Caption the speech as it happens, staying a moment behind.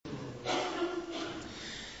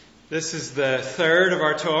This is the third of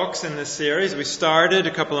our talks in this series. We started a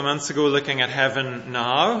couple of months ago looking at heaven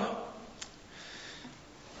now.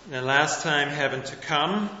 And last time, heaven to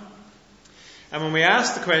come. And when we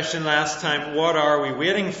asked the question last time, what are we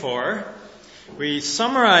waiting for? We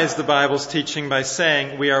summarized the Bible's teaching by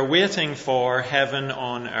saying we are waiting for heaven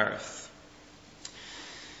on earth.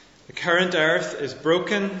 The current earth is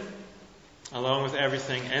broken, along with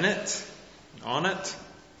everything in it, on it.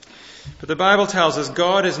 But the Bible tells us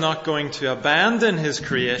God is not going to abandon His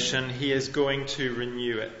creation, He is going to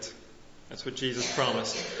renew it. That's what Jesus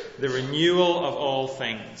promised. The renewal of all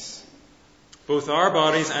things. Both our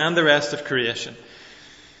bodies and the rest of creation.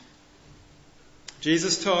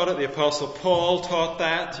 Jesus taught it, the Apostle Paul taught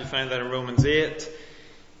that. You find that in Romans 8.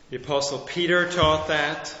 The Apostle Peter taught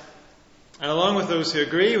that. And along with those who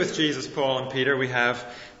agree with Jesus, Paul and Peter, we have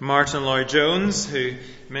Martin Lloyd-Jones, who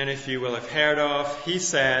many of you will have heard of. He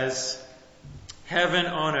says, heaven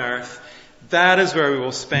on earth, that is where we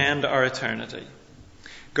will spend our eternity.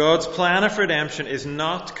 God's plan of redemption is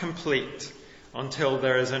not complete until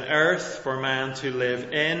there is an earth for man to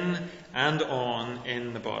live in and on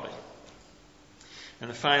in the body. And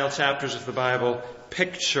the final chapters of the Bible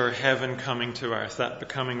picture heaven coming to earth, that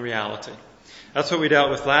becoming reality. That's what we dealt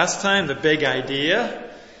with last time, the big idea,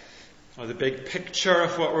 or the big picture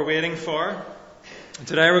of what we're waiting for. And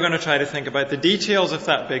today we're going to try to think about the details of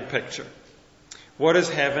that big picture. What is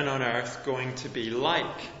heaven on earth going to be like?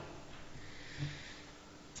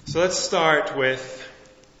 So let's start with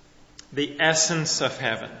the essence of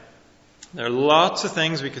heaven. There are lots of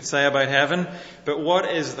things we could say about heaven, but what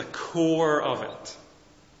is the core of it?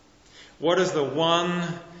 What is the one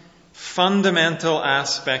fundamental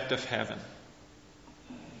aspect of heaven?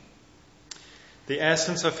 The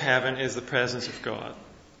essence of heaven is the presence of God.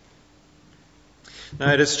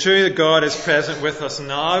 Now, it is true that God is present with us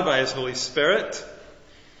now by His Holy Spirit,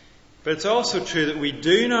 but it's also true that we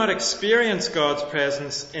do not experience God's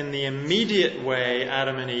presence in the immediate way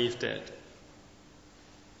Adam and Eve did.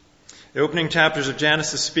 The opening chapters of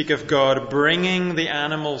Genesis speak of God bringing the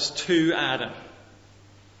animals to Adam.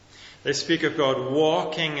 They speak of God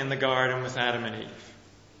walking in the garden with Adam and Eve.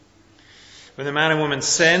 When the man and woman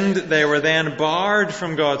sinned, they were then barred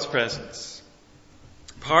from God's presence.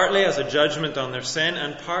 Partly as a judgment on their sin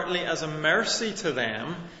and partly as a mercy to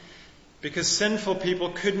them, because sinful people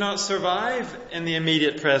could not survive in the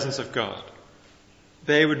immediate presence of God.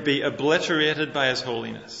 They would be obliterated by His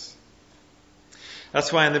holiness.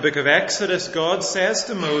 That's why in the book of Exodus, God says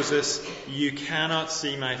to Moses, "You cannot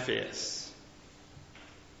see my face,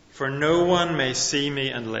 for no one may see me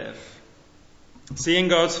and live." Seeing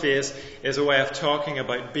God's face is a way of talking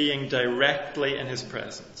about being directly in His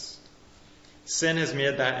presence. Sin has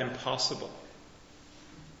made that impossible.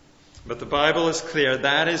 But the Bible is clear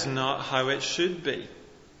that is not how it should be.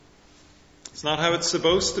 It's not how it's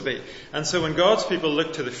supposed to be. And so when God's people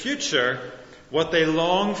look to the future, what they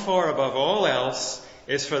long for above all else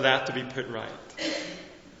is for that to be put right.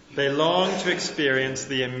 They long to experience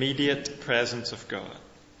the immediate presence of God.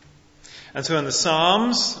 And so in the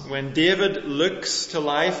Psalms, when David looks to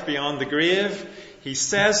life beyond the grave, he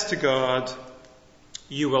says to God,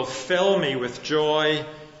 "You will fill me with joy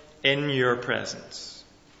in your presence,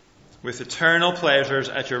 with eternal pleasures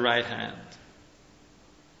at your right hand."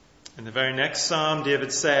 In the very next Psalm,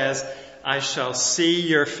 David says, "I shall see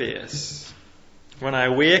your face. When I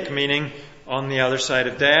wake," meaning on the other side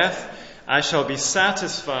of death, "I shall be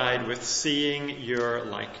satisfied with seeing your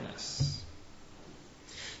likeness."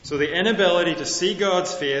 So the inability to see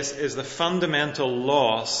God's face is the fundamental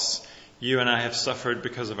loss you and I have suffered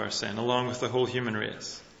because of our sin, along with the whole human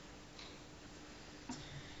race.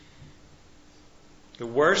 The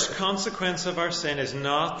worst consequence of our sin is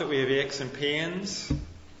not that we have aches and pains.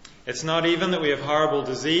 It's not even that we have horrible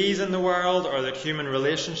disease in the world or that human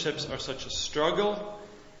relationships are such a struggle.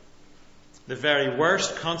 The very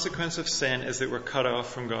worst consequence of sin is that we're cut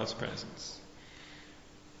off from God's presence.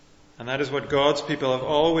 And that is what God's people have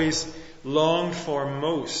always longed for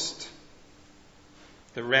most.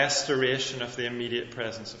 The restoration of the immediate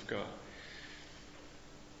presence of God.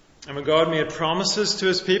 And when God made promises to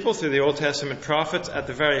His people through the Old Testament prophets, at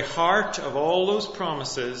the very heart of all those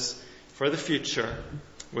promises for the future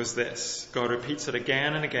was this. God repeats it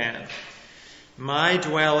again and again. "My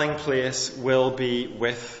dwelling place will be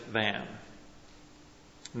with them."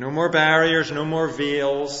 No more barriers, no more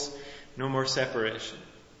veils, no more separation.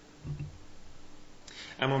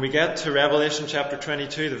 And when we get to Revelation chapter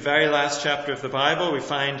 22, the very last chapter of the Bible, we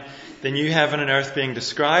find the new heaven and earth being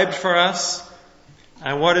described for us.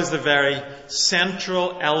 And what is the very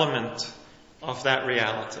central element of that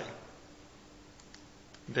reality?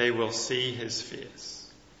 They will see His face.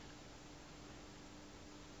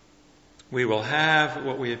 we will have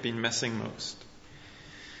what we have been missing most.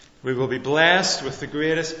 We will be blessed with the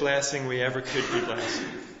greatest blessing we ever could be blessed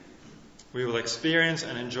with. We will experience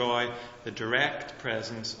and enjoy the direct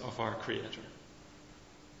presence of our Creator.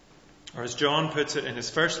 Or as John puts it in his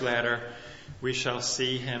first letter, we shall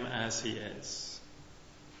see him as he is.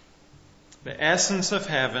 The essence of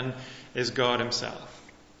heaven is God himself.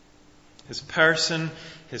 His person,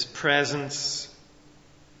 his presence,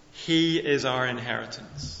 he is our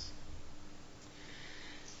inheritance.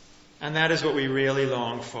 And that is what we really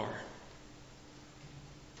long for.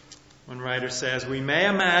 One writer says, we may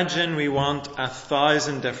imagine we want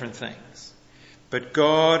 1,000 different things, but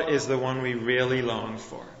God is the one we really long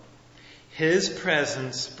for. His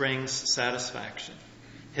presence brings satisfaction.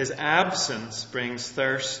 His absence brings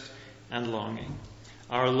thirst and longing.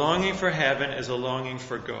 Our longing for heaven is a longing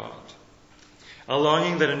for God. A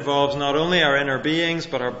longing that involves not only our inner beings,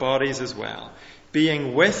 but our bodies as well.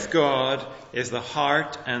 Being with God is the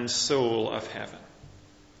heart and soul of heaven.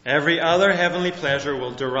 Every other heavenly pleasure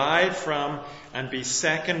will derive from and be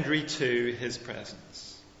secondary to his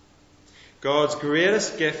presence. God's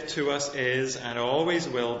greatest gift to us is, and always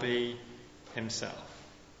will be, himself.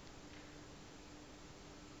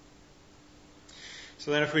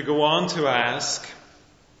 So then if we go on to ask,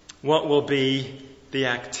 what will be the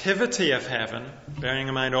activity of heaven, bearing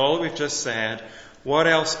in mind all that we've just said, what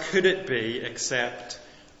else could it be except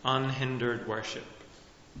unhindered worship?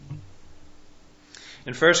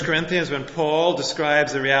 In 1 Corinthians, when Paul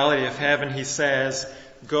describes the reality of heaven, he says,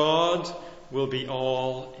 God will be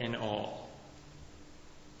all in all.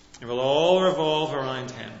 It will all revolve around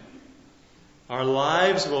him. Our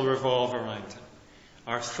lives will revolve around him.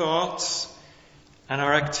 Our thoughts and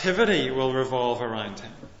our activity will revolve around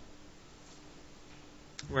him.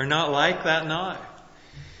 We're not like that now.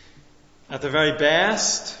 At the very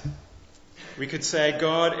best, we could say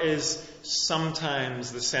God is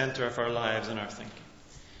sometimes the center of our lives and our thinking.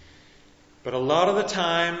 But a lot of the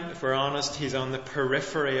time, if we're honest, he's on the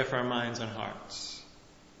periphery of our minds and hearts.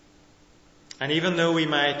 And even though we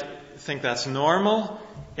might think that's normal,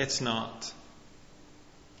 it's not.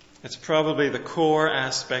 It's probably the core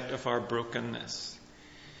aspect of our brokenness.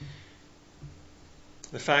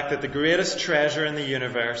 The fact that the greatest treasure in the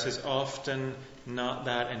universe is often not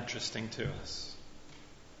that interesting to us.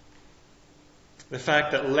 The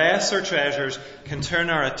fact that lesser treasures can turn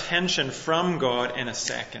our attention from God in a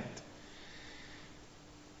second.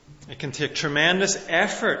 It can take tremendous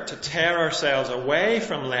effort to tear ourselves away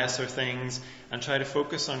from lesser things and try to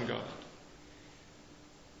focus on God.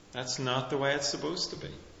 That's not the way it's supposed to be.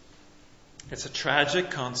 It's a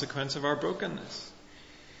tragic consequence of our brokenness.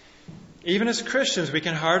 Even as Christians, we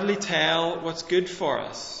can hardly tell what's good for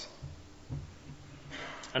us.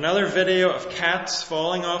 Another video of cats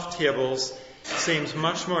falling off tables seems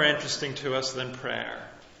much more interesting to us than prayer.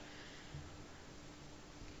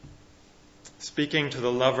 Speaking to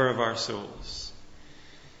the lover of our souls.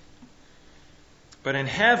 But in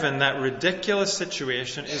heaven, that ridiculous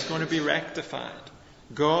situation is going to be rectified.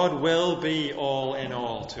 God will be all in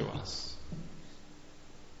all to us.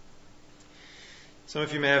 Some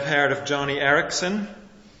of you may have heard of Joni Eareckson.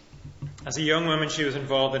 As a young woman, she was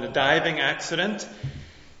involved in a diving accident,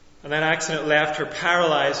 and that accident left her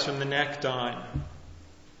paralyzed from the neck down.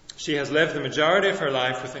 She has lived the majority of her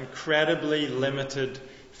life with incredibly limited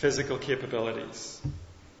physical capabilities.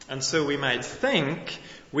 And so we might think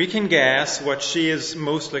we can guess what she is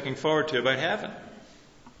most looking forward to about heaven.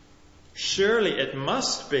 Surely it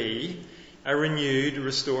must be a renewed,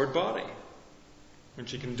 restored body, when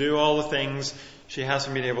she can do all the things she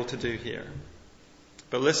hasn't been able to do here.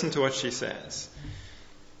 But listen to what she says.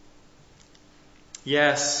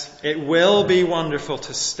 Yes, it will be wonderful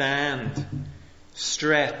to stand,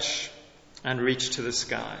 stretch, and reach to the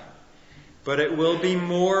sky. But it will be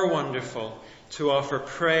more wonderful to offer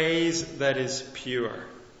praise that is pure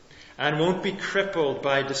and won't be crippled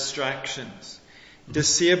by distractions,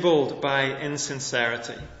 disabled by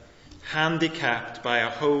insincerity, handicapped by a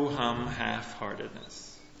ho-hum half-heartedness.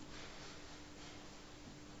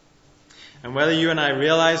 And whether you and I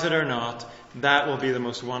realize it or not, that will be the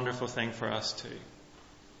most wonderful thing for us too.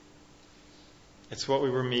 It's what we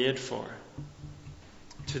were made for.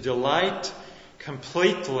 To delight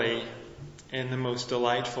completely in the most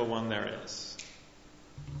delightful one there is.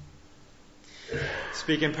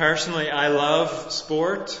 Speaking personally, I love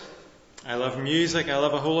sport, I love music, I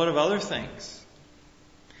love a whole lot of other things.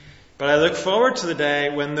 But I look forward to the day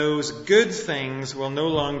when those good things will no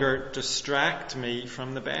longer distract me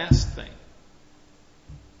from the best thing.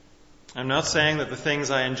 I'm not saying that the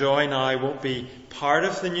things I enjoy now won't be part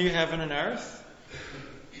of the new heaven and earth,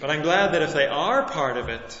 but I'm glad that if they are part of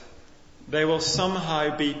it, They will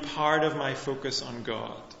somehow be part of my focus on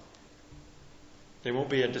God. They won't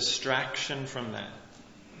be a distraction from that.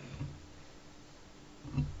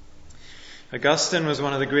 Augustine was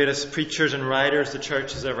one of the greatest preachers and writers the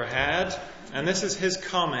church has ever had, and this is his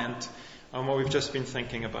comment on what we've just been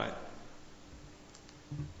thinking about.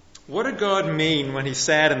 What did God mean when he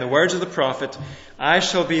said in the words of the prophet, "I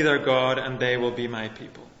shall be their God and they will be my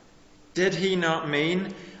people"? Did he not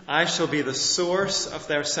mean, "I shall be the source of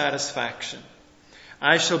their satisfaction.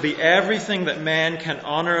 I shall be everything that man can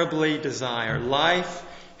honorably desire: life,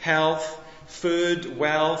 health, food,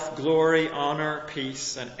 wealth, glory, honor,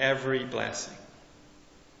 peace, and every blessing"?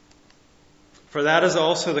 For that is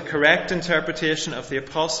also the correct interpretation of the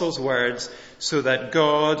apostles' words, "so that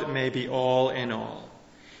God may be all in all."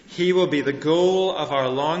 He will be the goal of our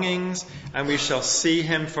longings, and we shall see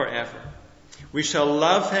him forever. We shall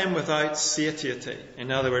love him without satiety.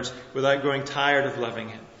 In other words, without growing tired of loving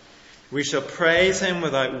him. We shall praise him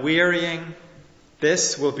without wearying.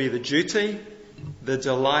 This will be the duty, the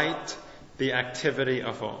delight, the activity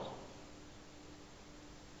of all.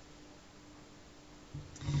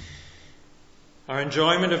 Our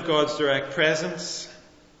enjoyment of God's direct presence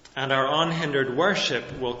and our unhindered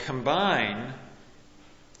worship will combine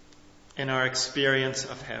in our experience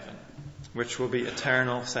of heaven, which will be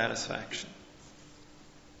eternal satisfaction.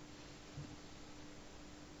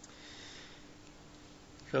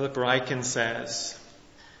 Philip Ryken says,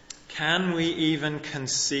 "Can we even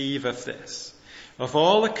conceive of this? Of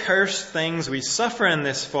all the cursed things we suffer in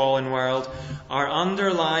this fallen world, our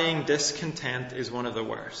underlying discontent is one of the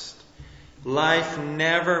worst. Life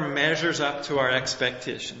never measures up to our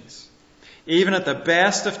expectations. Even at the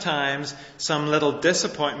best of times, some little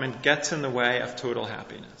disappointment gets in the way of total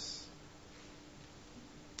happiness."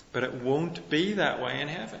 But it won't be that way in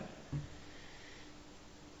heaven.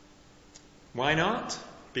 Why not?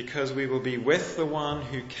 Because we will be with the one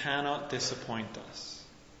who cannot disappoint us.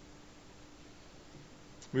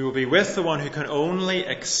 We will be with the one who can only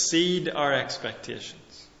exceed our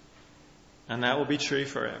expectations. And that will be true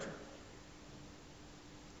forever.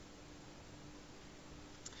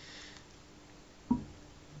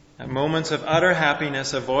 At moments of utter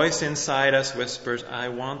happiness, a voice inside us whispers, "I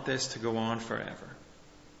want this to go on forever."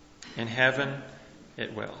 In heaven,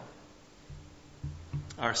 it will.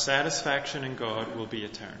 Our satisfaction in God will be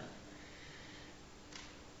eternal.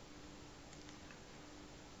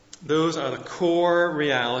 Those are the core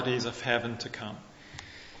realities of heaven to come.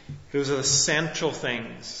 Those are the central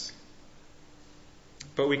things.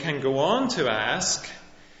 But we can go on to ask,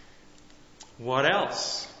 what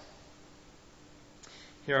else?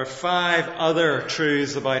 Here are 5 other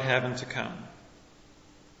truths about heaven to come.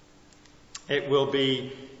 It will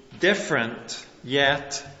be different,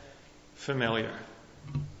 yet familiar.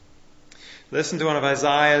 Listen to one of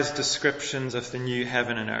Isaiah's descriptions of the new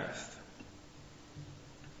heaven and earth.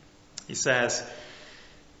 He says,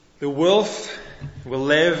 "The wolf will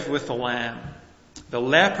live with the lamb. The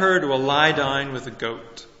leopard will lie down with the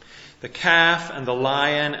goat. The calf and the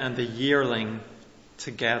lion and the yearling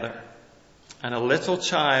together. And a little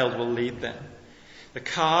child will lead them. The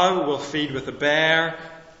cow will feed with the bear.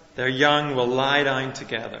 Their young will lie down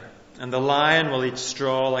together. And the lion will eat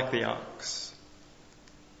straw like the ox.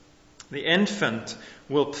 The infant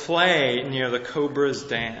will play near the cobra's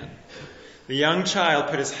den. The young child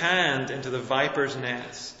put his hand into the viper's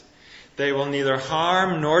nest. They will neither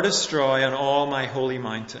harm nor destroy on all my holy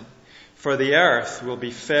mountain. For the earth will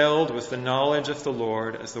be filled with the knowledge of the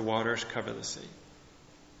Lord as the waters cover the sea."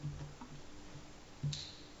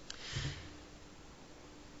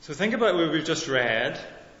 So think about what we've just read,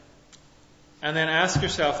 and then ask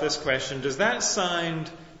yourself this question: does that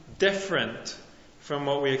sound different from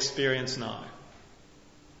what we experience now?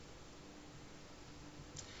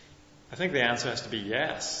 I think the answer has to be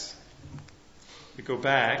yes. We go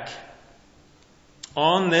back.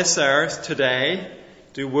 On this earth today,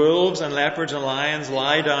 do wolves and leopards and lions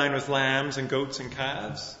lie down with lambs and goats and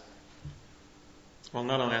calves? Well,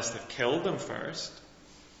 not unless they've killed them first.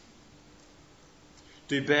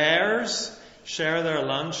 Do bears share their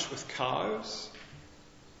lunch with cows?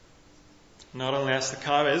 Not unless the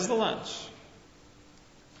cow is the lunch.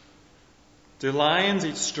 Do lions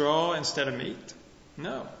eat straw instead of meat?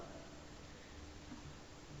 No.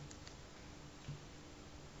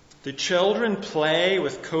 Do children play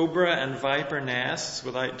with cobra and viper nests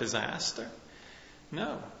without disaster?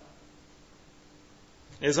 No.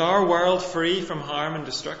 Is our world free from harm and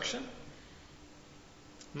destruction?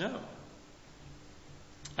 No.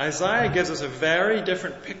 Isaiah gives us a very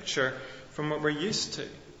different picture from what we're used to.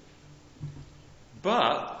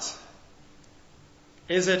 But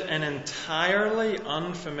Is it an entirely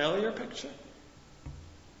unfamiliar picture?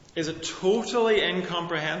 Is it totally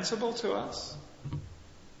incomprehensible to us?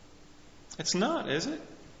 It's not, is it?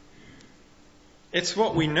 It's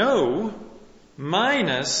what we know,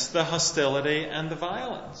 minus the hostility and the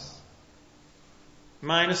violence,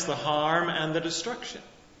 minus the harm and the destruction.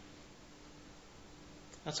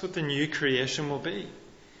 That's what the new creation will be.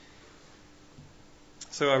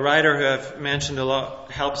 So a writer who I've mentioned a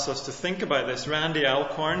lot helps us to think about this, Randy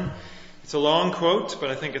Alcorn. It's a long quote, but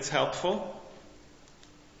I think it's helpful.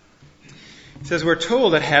 He says, we're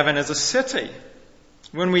told that heaven is a city.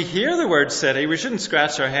 When we hear the word city, we shouldn't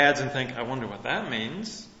scratch our heads and think, I wonder what that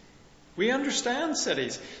means. We understand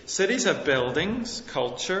cities. Cities have buildings,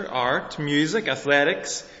 culture, art, music,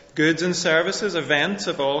 athletics, goods and services, events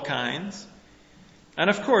of all kinds. And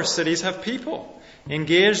of course, cities have people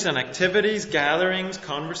engaged in activities, gatherings,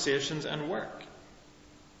 conversations, and work.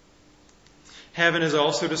 Heaven is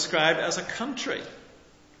also described as a country.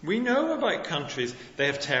 We know about countries. They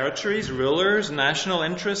have territories, rulers, national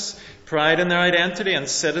interests, pride in their identity, and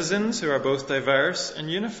citizens who are both diverse and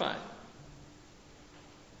unified.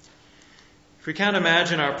 If we can't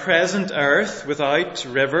imagine our present earth without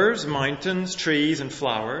rivers, mountains, trees, and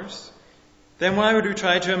flowers, then why would we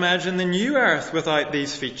try to imagine the new earth without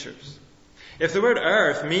these features? If the word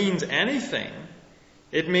earth means anything,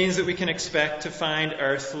 it means that we can expect to find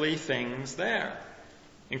earthly things there,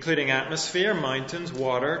 including atmosphere, mountains,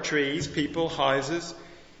 water, trees, people, houses,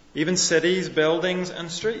 even cities, buildings,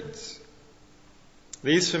 and streets.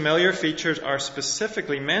 These familiar features are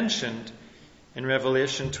specifically mentioned in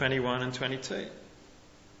Revelation 21 and 22.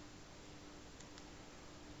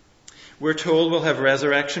 We're told we'll have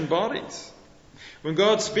resurrection bodies. When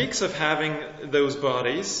God speaks of having those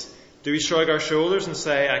bodies, do we shrug our shoulders and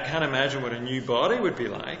say, I can't imagine what a new body would be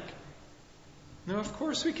like? No, of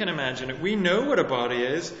course we can imagine it. We know what a body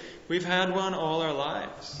is. We've had one all our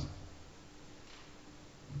lives.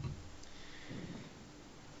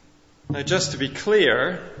 Now, just to be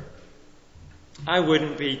clear, I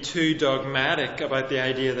wouldn't be too dogmatic about the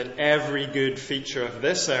idea that every good feature of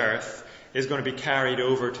this earth is going to be carried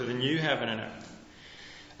over to the new heaven and earth.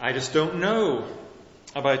 I just don't know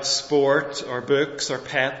about sport or books or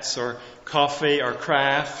pets or coffee or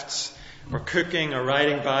crafts or cooking or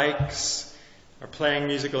riding bikes or playing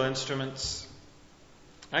musical instruments.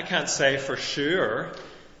 I can't say for sure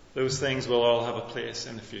those things will all have a place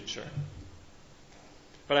in the future.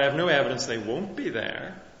 But I have no evidence they won't be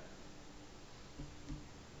there.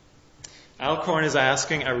 Alcorn is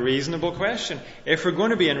asking a reasonable question. If we're going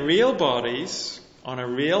to be in real bodies on a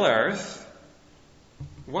real earth,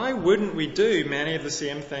 why wouldn't we do many of the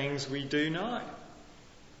same things we do now?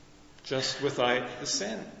 Just without the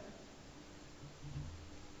sin.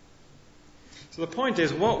 So the point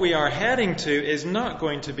is, what we are heading to is not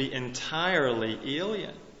going to be entirely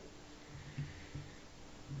alien.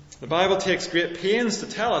 The Bible takes great pains to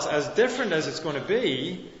tell us, as different as it's going to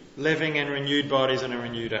be living in renewed bodies on a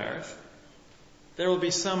renewed earth, there will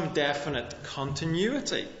be some definite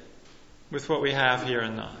continuity with what we have here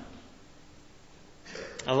and now.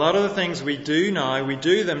 A lot of the things we do now, we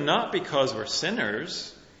do them not because we're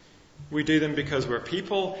sinners. We do them because we're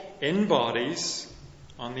people in bodies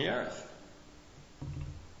on the earth.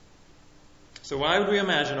 So why would we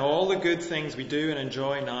imagine all the good things we do and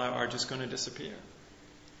enjoy now are just going to disappear?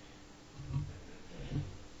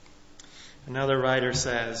 Another writer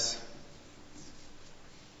says,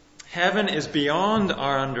 heaven is beyond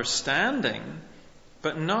our understanding,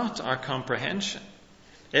 but not our comprehension.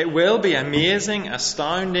 It will be amazing,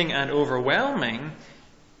 astounding, and overwhelming,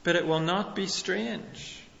 but it will not be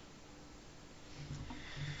strange.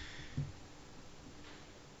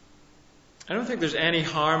 I don't think there's any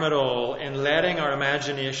harm at all in letting our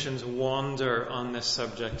imaginations wander on this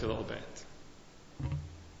subject a little bit.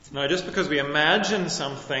 Now, just because we imagine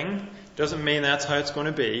something doesn't mean that's how it's going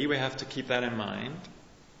to be. We have to keep that in mind.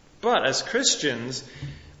 But as Christians,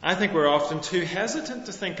 I think we're often too hesitant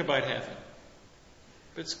to think about heaven.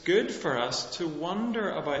 But it's good for us to wonder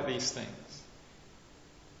about these things.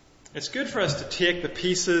 It's good for us to take the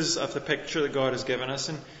pieces of the picture that God has given us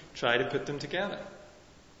and try to put them together.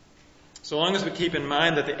 So long as we keep in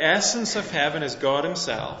mind that the essence of heaven is God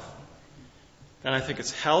Himself, then I think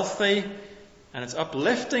it's healthy and it's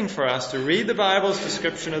uplifting for us to read the Bible's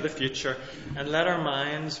description of the future and let our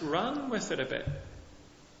minds run with it a bit.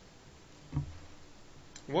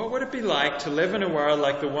 What would it be like to live in a world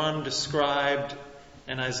like the one described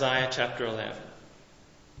in Isaiah chapter 11?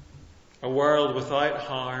 A world without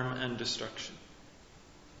harm and destruction.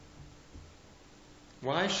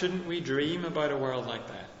 Why shouldn't we dream about a world like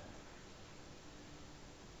that?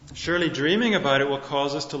 Surely dreaming about it will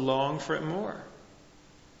cause us to long for it more.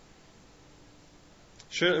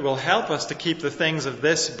 Surely it will help us to keep the things of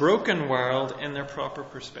this broken world in their proper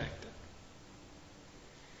perspective.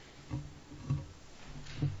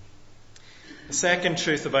 The second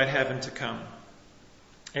truth about heaven to come: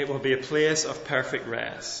 it will be a place of perfect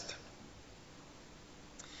rest.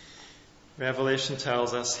 Revelation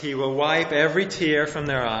tells us He will wipe every tear from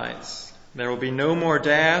their eyes. There will be no more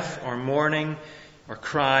death or mourning or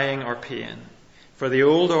crying or pain, for the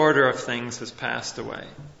old order of things has passed away.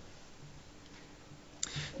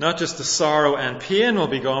 Not just the sorrow and pain will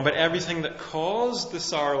be gone, but everything that caused the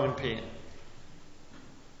sorrow and pain.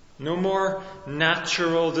 No more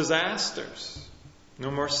natural disasters. No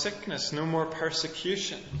more sickness. No more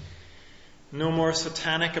persecution. No more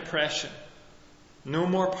satanic oppression. No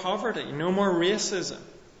more poverty. No more racism.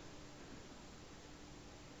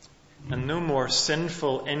 And no more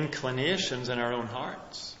sinful inclinations in our own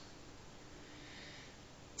hearts.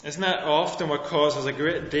 Isn't that often what causes a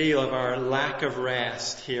great deal of our lack of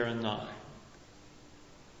rest here and now?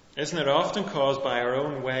 Isn't it often caused by our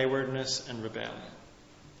own waywardness and rebellion?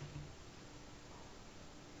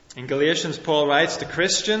 In Galatians, Paul writes to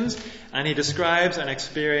Christians, and he describes an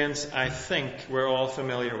experience I think we're all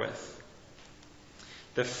familiar with.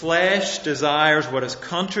 The flesh desires what is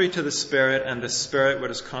contrary to the Spirit, and the Spirit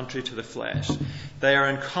what is contrary to the flesh. They are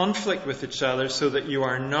in conflict with each other, so that you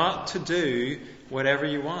are not to do whatever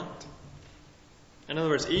you want. In other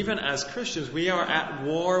words, even as Christians, we are at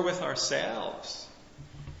war with ourselves.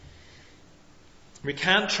 We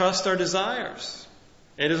can't trust our desires.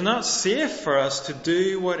 It is not safe for us to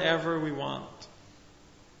do whatever we want.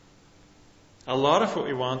 A lot of what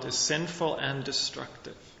we want is sinful and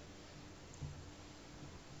destructive.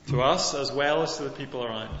 To us as well as to the people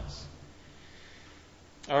around us.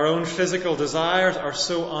 Our own physical desires are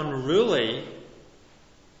so unruly,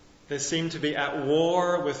 they seem to be at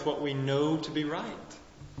war with what we know to be right.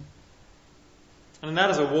 And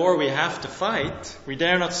that is a war we have to fight. We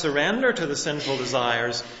dare not surrender to the sinful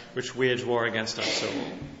desires which wage war against our soul.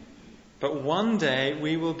 But one day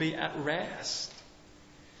we will be at rest.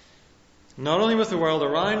 Not only with the world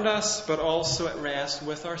around us, but also at rest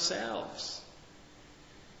with ourselves.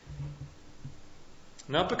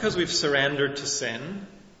 Not because we've surrendered to sin,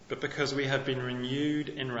 but because we have been renewed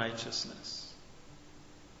in righteousness.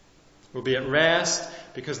 We'll be at rest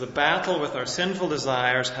because the battle with our sinful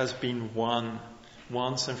desires has been won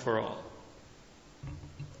once and for all.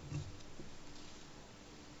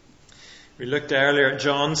 We looked earlier at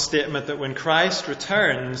John's statement that when Christ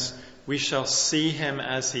returns, we shall see Him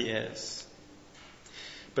as He is.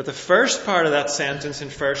 But the first part of that sentence in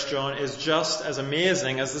 1 John is just as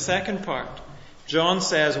amazing as the second part. John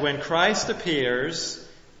says, when Christ appears,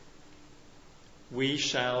 we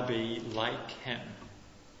shall be like Him.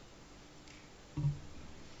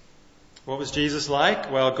 What was Jesus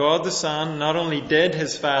like? Well, God the Son not only did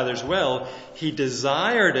His Father's will, He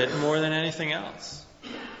desired it more than anything else.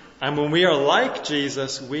 And when we are like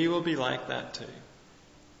Jesus, we will be like that too.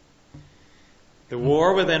 The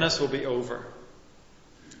war within us will be over.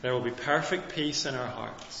 There will be perfect peace in our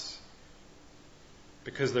hearts.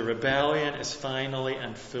 Because the rebellion is finally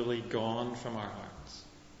and fully gone from our hearts.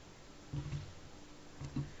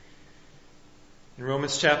 In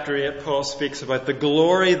Romans chapter 8, Paul speaks about the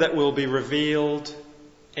glory that will be revealed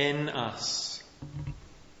in us.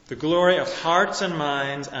 The glory of hearts and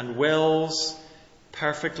minds and wills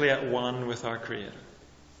perfectly at one with our Creator.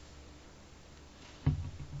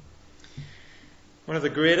 One of the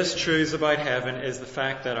greatest truths about heaven is the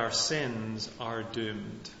fact that our sins are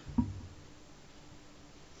doomed.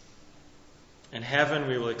 In heaven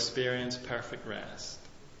we will experience perfect rest.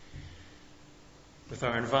 With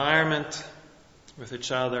our environment, with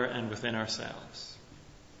each other, and within ourselves.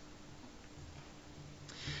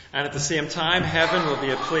 And at the same time, heaven will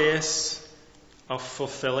be a place of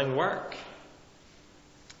fulfilling work.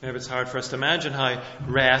 Maybe it's hard for us to imagine how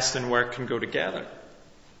rest and work can go together.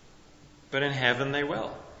 But in heaven they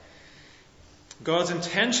will. God's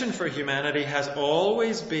intention for humanity has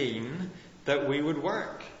always been that we would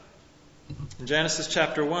work. In Genesis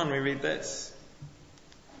chapter 1 we read this.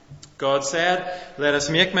 God said, "Let us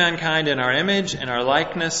make mankind in our image, in our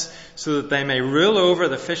likeness, so that they may rule over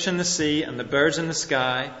the fish in the sea and the birds in the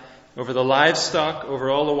sky, over the livestock, over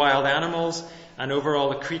all the wild animals, and over all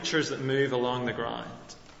the creatures that move along the ground."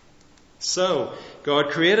 So,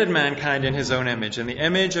 God created mankind in His own image. In the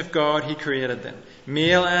image of God He created them.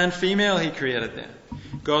 Male and female He created them.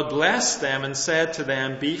 God blessed them and said to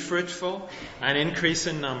them, "Be fruitful and increase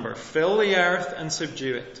in number. Fill the earth and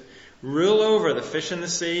subdue it. Rule over the fish in the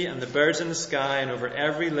sea and the birds in the sky and over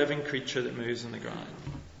every living creature that moves on the ground."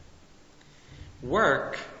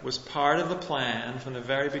 Work was part of the plan from the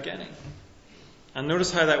very beginning. And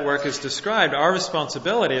notice how that work is described. Our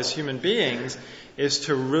responsibility as human beings is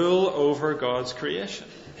to rule over God's creation.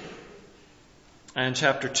 And in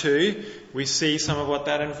chapter 2, we see some of what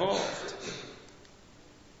that involved.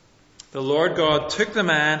 The Lord God took the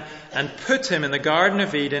man and put him in the Garden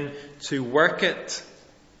of Eden to work it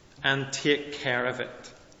and take care of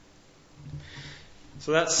it.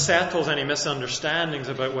 So that settles any misunderstandings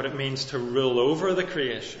about what it means to rule over the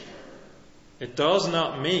creation. It does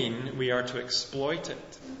not mean we are to exploit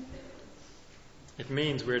it. It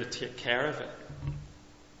means we're to take care of it.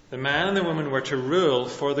 The man and the woman were to rule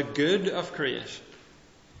for the good of creation.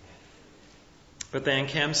 But then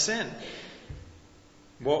came sin.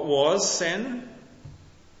 What was sin?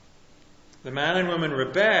 The man and woman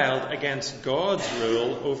rebelled against God's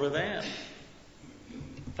rule over them.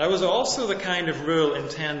 That was also the kind of rule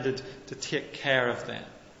intended to take care of them,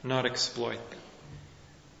 not exploit them.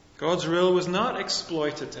 God's rule was not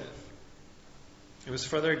exploitative. It was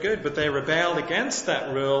for their good, but they rebelled against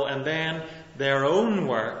that rule, and then their own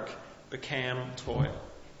work became toil.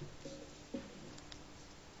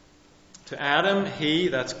 To Adam, he,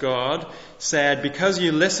 that's God, said, "Because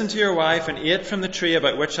you listened to your wife and ate from the tree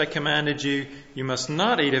about which I commanded you, you must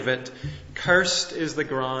not eat of it. Cursed is the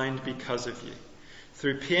ground because of you.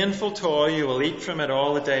 Through painful toil you will eat from it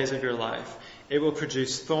all the days of your life. It will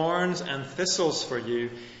produce thorns and thistles for you,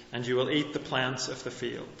 and you will eat the plants of the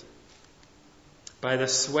field. By the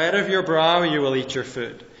sweat of your brow you will eat your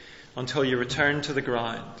food, until you return to the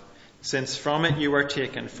ground, since from it you were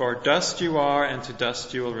taken. For dust you are, and to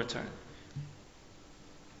dust you will return."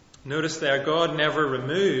 Notice there, God never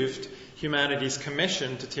removed humanity's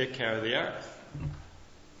commission to take care of the earth.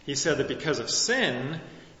 He said that because of sin,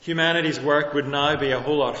 humanity's work would now be a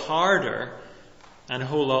whole lot harder and a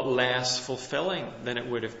whole lot less fulfilling than it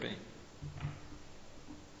would have been.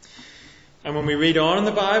 And when we read on in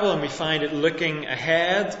the Bible and we find it looking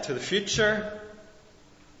ahead to the future,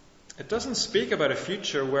 it doesn't speak about a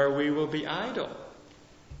future where we will be idle.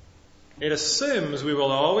 It assumes we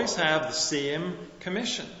will always have the same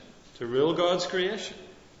commission to rule God's creation.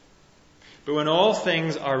 But when all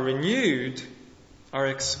things are renewed, our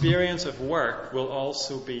experience of work will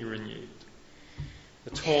also be renewed. The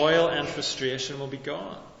toil and frustration will be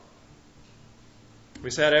gone. We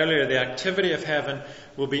said earlier, the activity of heaven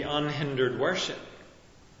will be unhindered worship.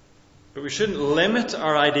 But we shouldn't limit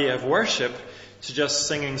our idea of worship to just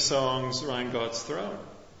singing songs around God's throne.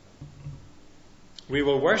 We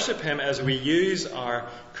will worship Him as we use our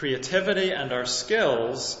creativity and our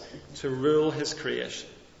skills to rule His creation.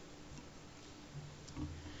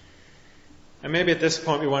 And maybe at this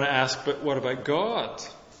point we want to ask, but what about God?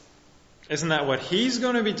 Isn't that what He's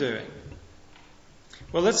going to be doing?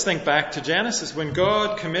 Well, let's think back to Genesis. When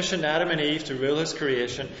God commissioned Adam and Eve to rule His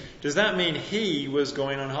creation, does that mean He was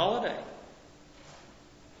going on holiday?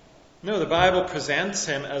 No, the Bible presents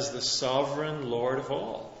Him as the sovereign Lord of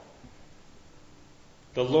all.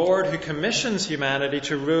 The Lord who commissions humanity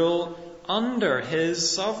to rule under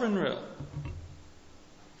His sovereign rule.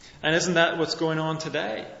 And isn't that what's going on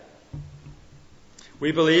today?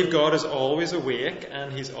 We believe God is always awake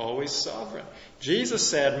and He's always sovereign. Jesus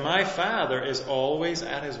said, "My Father is always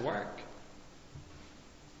at His work."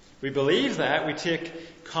 We believe that. We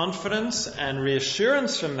take confidence and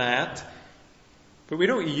reassurance from that, but we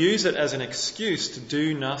don't use it as an excuse to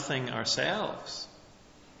do nothing ourselves.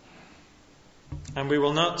 And we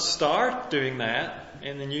will not start doing that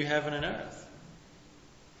in the new heaven and earth.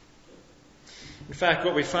 In fact,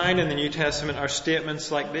 what we find in the New Testament are statements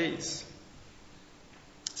like these.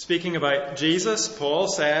 Speaking about Jesus, Paul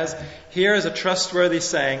says, "Here is a trustworthy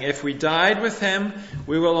saying, if we died with Him,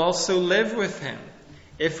 we will also live with Him.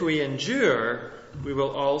 If we endure, we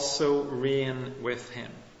will also reign with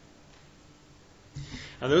Him."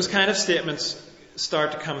 And those kind of statements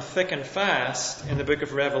start to come thick and fast in the book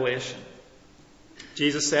of Revelation.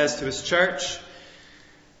 Jesus says to His church,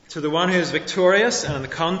 "To the one who is victorious," and in the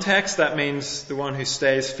context that means the one who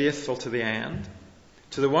stays faithful to the end,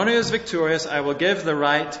 "To the one who is victorious, I will give the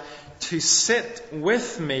right to sit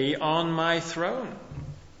with me on my throne,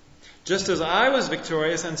 just as I was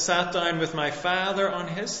victorious and sat down with my Father on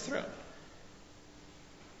His throne."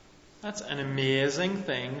 That's an amazing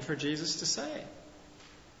thing for Jesus to say.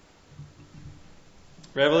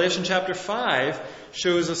 Revelation chapter 5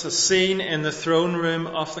 shows us a scene in the throne room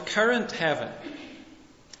of the current heaven.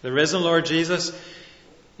 The risen Lord Jesus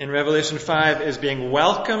in Revelation 5 is being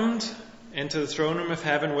welcomed into the throne room of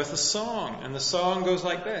heaven with a song. And the song goes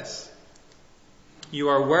like this: You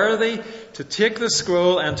are worthy to take the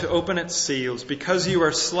scroll and to open its seals, because you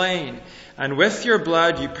were slain, and with your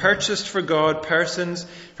blood you purchased for God persons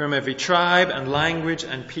from every tribe and language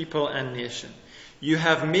and people and nation. You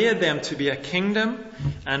have made them to be a kingdom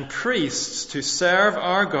and priests to serve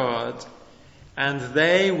our God, and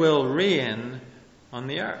they will reign on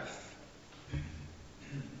the earth.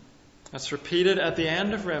 That's repeated at the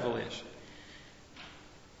end of Revelation.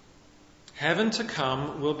 Heaven to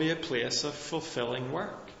come will be a place of fulfilling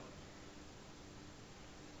work.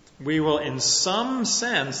 We will, in some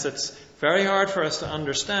sense, it's very hard for us to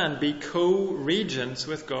understand, be co-regents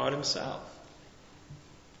with God himself.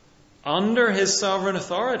 Under his sovereign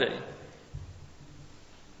authority.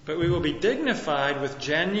 But we will be dignified with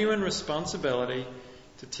genuine responsibility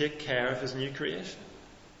to take care of his new creation.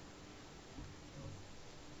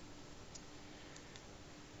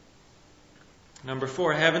 Number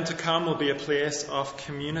 4, heaven to come will be a place of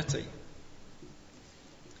community.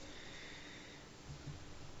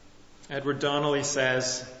 Edward Donnelly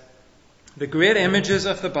says, the great images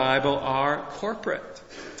of the Bible are corporate.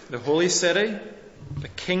 The holy city, the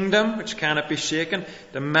kingdom which cannot be shaken,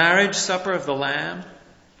 the marriage supper of the Lamb.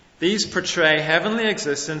 These portray heavenly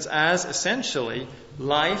existence as essentially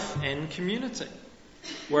life in community,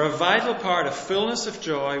 where a vital part of fullness of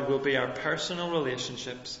joy will be our personal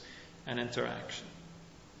relationships and interaction.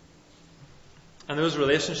 And those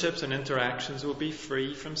relationships and interactions will be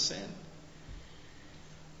free from sin,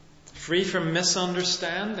 free from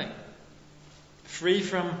misunderstanding, free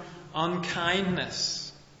from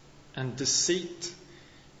unkindness and deceit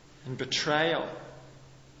and betrayal.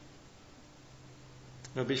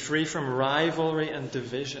 They'll be free from rivalry and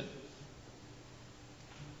division.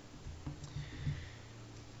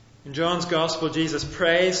 In John's Gospel, Jesus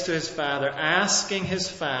prays to his Father, asking his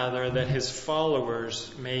Father that his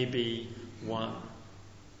followers may be one.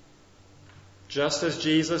 Just as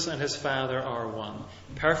Jesus and his Father are one.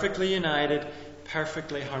 Perfectly united,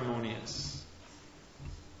 perfectly harmonious.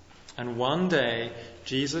 And one day,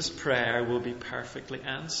 Jesus' prayer will be perfectly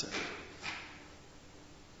answered.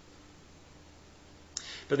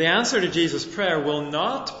 But the answer to Jesus' prayer will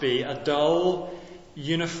not be a dull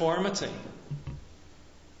uniformity.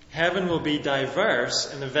 Heaven will be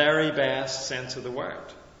diverse in the very best sense of the word.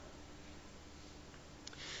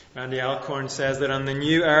 Randy Alcorn says that on the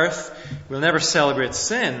new earth, we'll never celebrate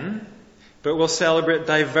sin, but we'll celebrate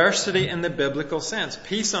diversity in the biblical sense.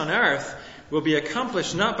 Peace on earth will be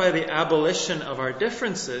accomplished not by the abolition of our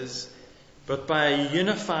differences, but by a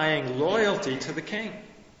unifying loyalty to the King.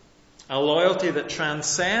 A loyalty that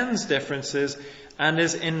transcends differences and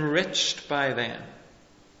is enriched by them.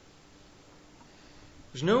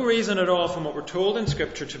 There's no reason at all from what we're told in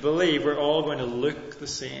Scripture to believe we're all going to look the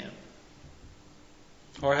same,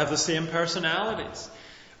 or have the same personalities,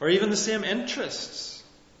 or even the same interests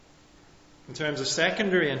in terms of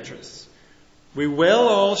secondary interests. We will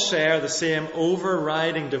all share the same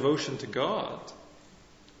overriding devotion to God.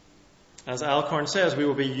 As Alcorn says, we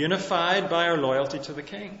will be unified by our loyalty to the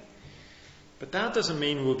King. But that doesn't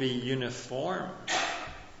mean we'll be uniform.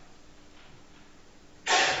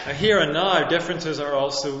 Now, here and now, differences are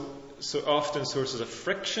also so often sources of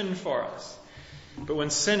friction for us. But when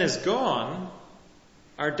sin is gone,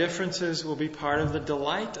 our differences will be part of the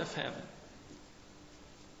delight of heaven.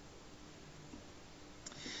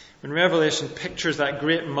 When Revelation pictures that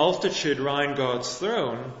great multitude round God's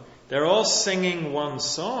throne, they're all singing one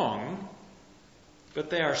song,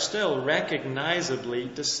 but they are still recognizably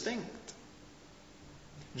distinct.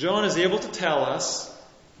 John is able to tell us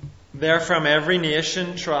they're from every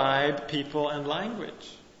nation, tribe, people, and language.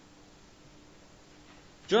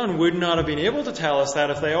 John would not have been able to tell us that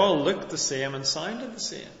if they all looked the same and sounded the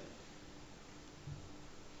same.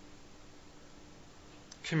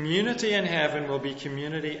 Community in heaven will be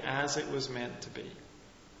community as it was meant to be.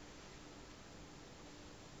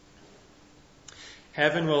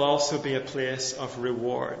 Heaven will also be a place of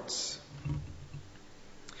rewards.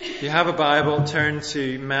 If you have a Bible, turn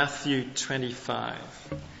to Matthew 25.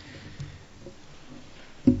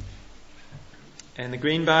 In the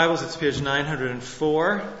green Bibles, it's page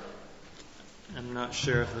 904. I'm not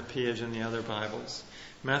sure of the page in the other Bibles.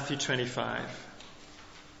 Matthew 25.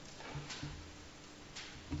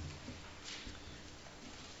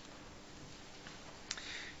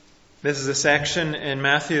 This is a section in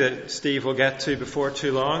Matthew that Steve will get to before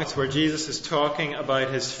too long. It's where Jesus is talking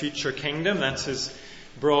about his future kingdom. That's his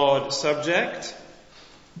broad subject.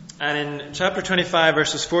 And in chapter 25,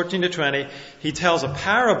 verses 14 to 20, he tells a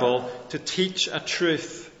parable to teach a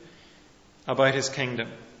truth about his kingdom.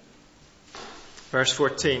 Verse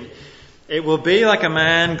 14. It will be like a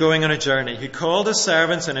man going on a journey who called his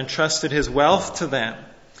servants and entrusted his wealth to them.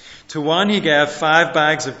 To one he gave 5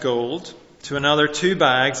 bags of gold, to another 2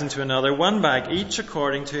 bags, and to another 1 bag, each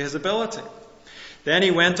according to his ability. Then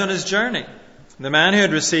he went on his journey. The man who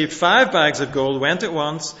had received 5 bags of gold went at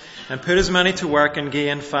once and put his money to work and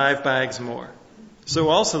gained 5 bags more. So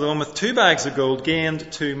also the one with 2 bags of gold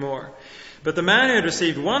gained 2 more. But the man who had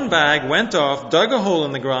received 1 bag went off, dug a hole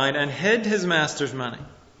in the ground, and hid his master's money.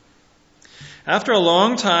 After a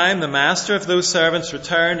long time, the master of those servants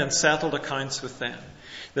returned and settled accounts with them.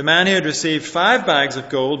 The man who had received 5 bags of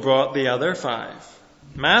gold brought the other 5.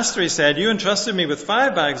 Master, he said, you entrusted me with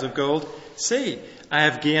 5 bags of gold. See, I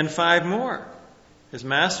have gained 5 more. His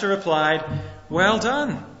master replied, well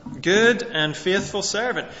done, good and faithful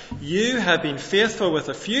servant. You have been faithful with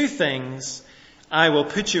a few things. I will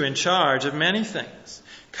put you in charge of many things.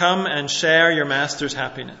 Come and share your master's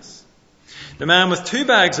happiness. The man with 2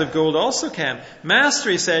 bags of gold also came.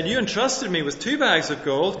 Master, he said, you entrusted me with 2 bags of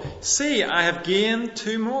gold. See, I have gained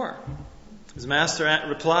 2 more. His master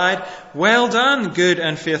replied, well done, good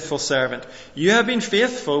and faithful servant. You have been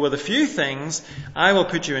faithful with a few things. I will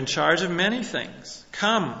put you in charge of many things.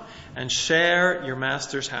 Come and share your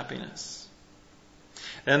master's happiness.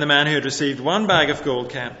 Then the man who had received 1 bag of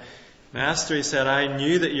gold came. Master, he said, I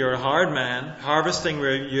knew that you are a hard man, harvesting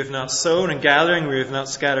where you have not sown and gathering where you have not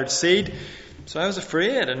scattered seed. So I was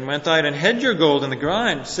afraid and went out and hid your gold in the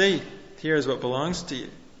ground. See, here is what belongs to you.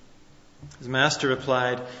 His master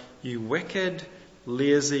replied, you wicked,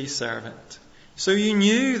 lazy servant. So you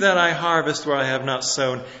knew that I harvest where I have not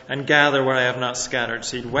sown and gather where I have not scattered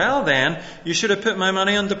seed. Well then, you should have put my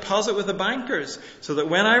money on deposit with the bankers, so that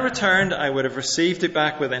when I returned, I would have received it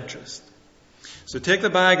back with interest. So take the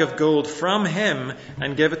bag of gold from him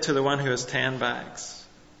and give it to the one who has 10 bags.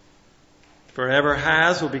 For whoever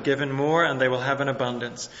has will be given more, and they will have an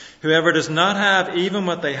abundance. Whoever does not have, even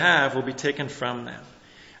what they have, will be taken from them.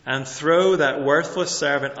 And throw that worthless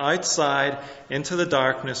servant outside into the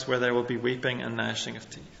darkness, where there will be weeping and gnashing of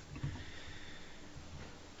teeth.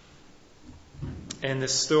 In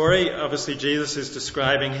this story, obviously Jesus is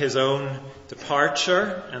describing his own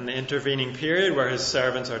departure and the intervening period where his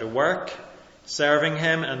servants are to work, serving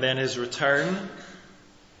him, and then his return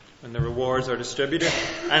when the rewards are distributed.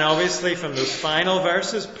 And obviously from those final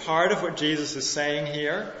verses, part of what Jesus is saying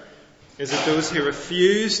here is that those who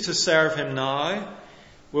refuse to serve him now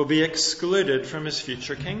will be excluded from his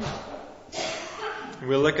future kingdom.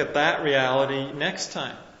 We'll look at that reality next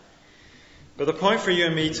time. But the point for you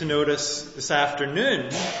and me to notice this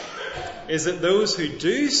afternoon is that those who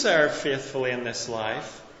do serve faithfully in this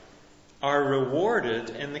life are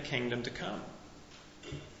rewarded in the kingdom to come.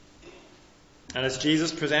 And as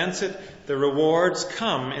Jesus presents it, the rewards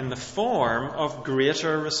come in the form of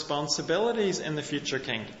greater responsibilities in the future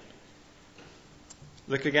kingdom.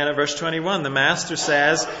 Look again at verse 21. The master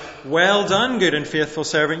says, well done, good and faithful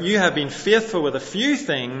servant. You have been faithful with a few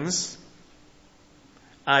things.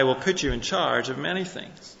 I will put you in charge of many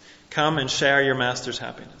things. Come and share your master's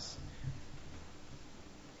happiness.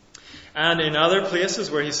 And in other places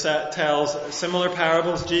where he tells similar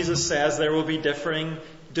parables, Jesus says there will be differing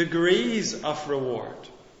degrees of reward.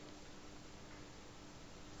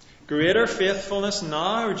 Greater faithfulness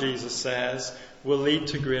now, Jesus says, will lead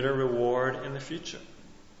to greater reward in the future.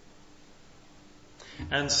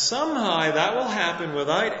 And somehow that will happen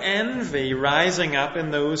without envy rising up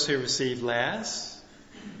in those who receive less,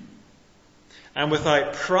 and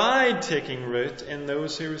without pride taking root in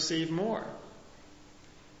those who receive more.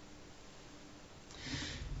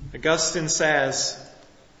 Augustine says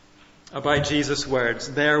about Jesus'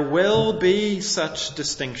 words, there will be such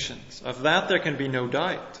distinctions. Of that there can be no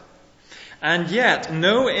doubt. And yet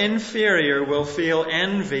no inferior will feel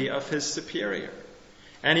envy of his superior,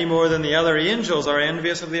 any more than the other angels are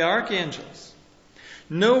envious of the archangels.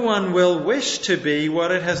 No one will wish to be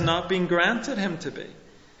what it has not been granted him to be.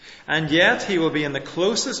 And yet he will be in the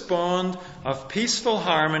closest bond of peaceful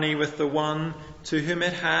harmony with the one to whom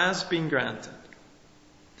it has been granted.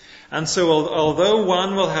 And so although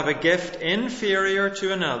one will have a gift inferior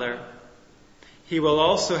to another, he will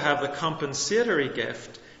also have the compensatory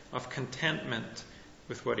gift of contentment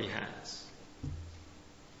with what he has.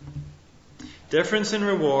 Difference in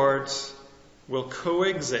rewards will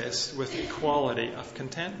coexist with equality of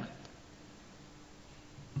contentment.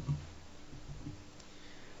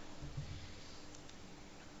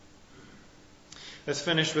 Let's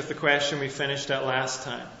finish with the question we finished at last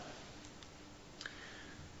time.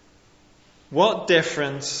 What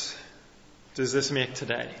difference does this make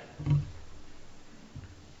today?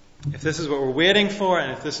 If this is what we're waiting for,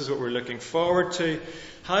 and if this is what we're looking forward to,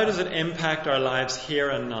 how does it impact our lives here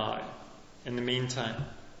and now? in the meantime.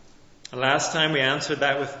 And last time we answered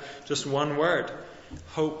that with just one word: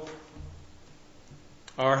 hope.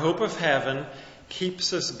 Our hope of heaven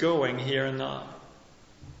keeps us going here and now.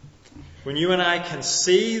 When you and I can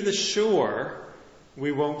see the shore,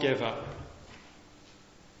 we won't give up.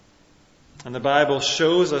 And the Bible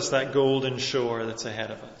shows us that golden shore that's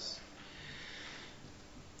ahead of us.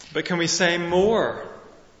 But can we say more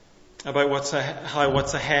about how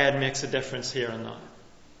what's ahead makes a difference here and now?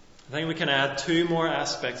 I think we can add two more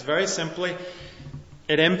aspects. Very simply,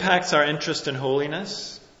 it impacts our interest in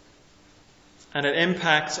holiness, and it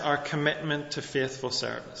impacts our commitment to faithful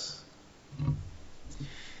service.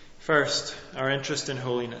 First, our interest in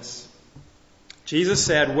holiness. Jesus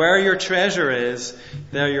said, "Where your treasure is,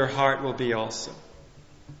 there your heart will be also."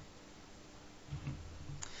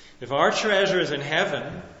 If our treasure is in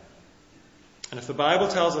heaven, and if the Bible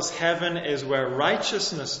tells us heaven is where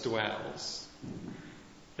righteousness dwells,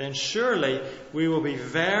 then surely we will be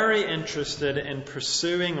very interested in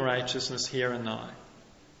pursuing righteousness here and now.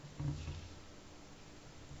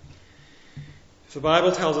 If the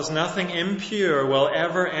Bible tells us nothing impure will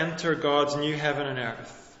ever enter God's new heaven and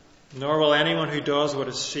earth, nor will anyone who does what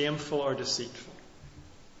is shameful or deceitful.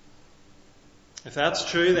 If that's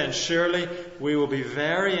true, then surely we will be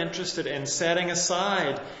very interested in setting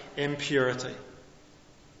aside impurity,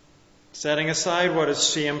 setting aside what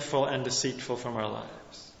is shameful and deceitful from our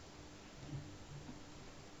lives.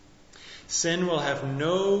 Sin will have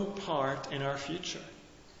no part in our future.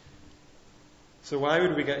 So why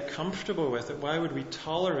would we get comfortable with it? Why would we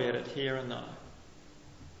tolerate it here and now?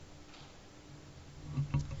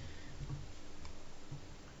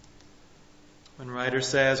 One writer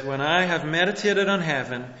says, "When I have meditated on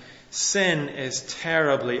heaven, sin is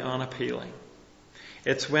terribly unappealing.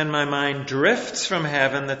 It's when my mind drifts from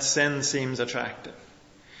heaven that sin seems attractive.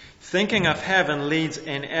 Thinking of heaven leads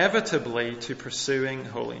inevitably to pursuing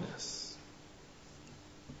holiness."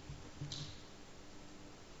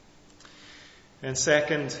 And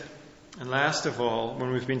second, and last of all,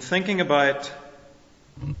 when we've been thinking about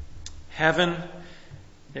heaven,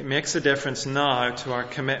 it makes a difference now to our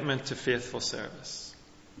commitment to faithful service.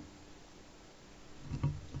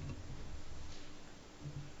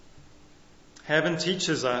 Heaven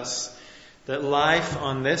teaches us that life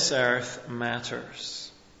on this earth matters.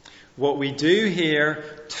 What we do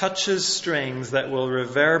here touches strings that will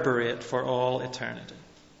reverberate for all eternity.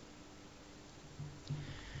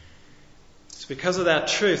 It's because of that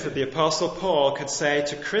truth that the Apostle Paul could say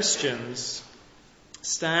to Christians,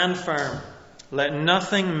 "Stand firm. Let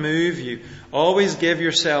nothing move you. Always give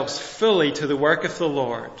yourselves fully to the work of the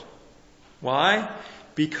Lord." Why?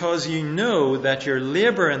 Because you know that your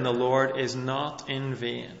labor in the Lord is not in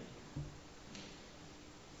vain.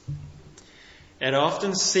 It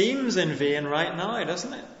often seems in vain right now,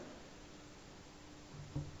 doesn't it?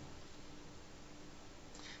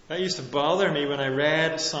 That used to bother me when I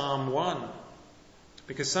read Psalm 1.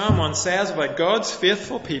 Because Psalm 1 says about God's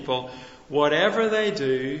faithful people, whatever they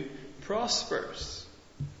do prospers.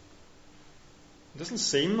 It doesn't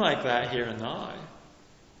seem like that here and now.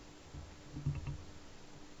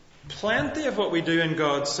 Plenty of what we do in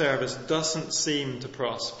God's service doesn't seem to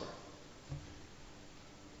prosper.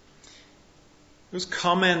 Those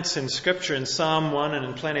comments in Scripture in Psalm 1 and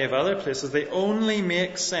in plenty of other places, they only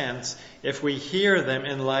make sense if we hear them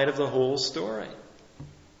in light of the whole story.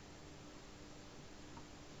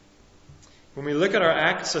 When we look at our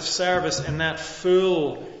acts of service in that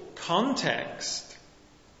full context,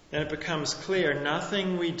 then it becomes clear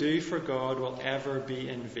nothing we do for God will ever be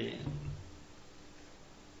in vain.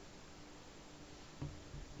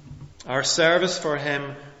 Our service for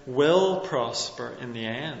Him will prosper in the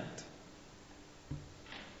end.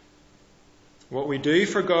 What we do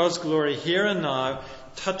for God's glory here and now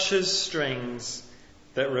touches strings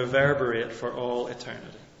that reverberate for all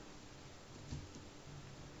eternity.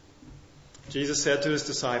 Jesus said to His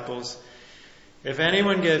disciples, "If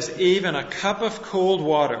anyone gives even a cup of cold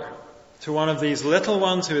water to one of these little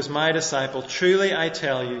ones who is my disciple, truly I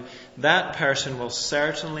tell you, that person will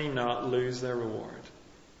certainly not lose their reward."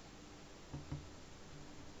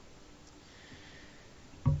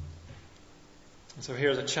 And so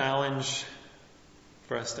here's a challenge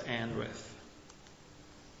for us to end with.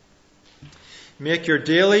 Make your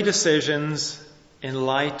daily decisions in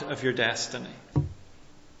light of your destiny.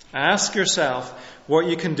 Ask yourself what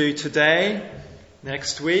you can do today,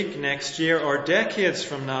 next week, next year, or decades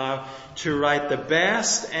from now to write the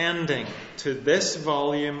best ending to this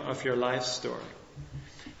volume of your life story.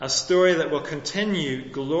 A story that will continue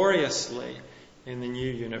gloriously in the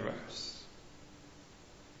new universe.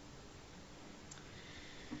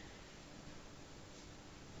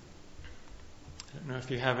 if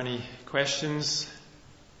you have any questions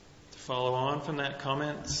to follow on from that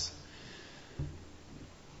comments.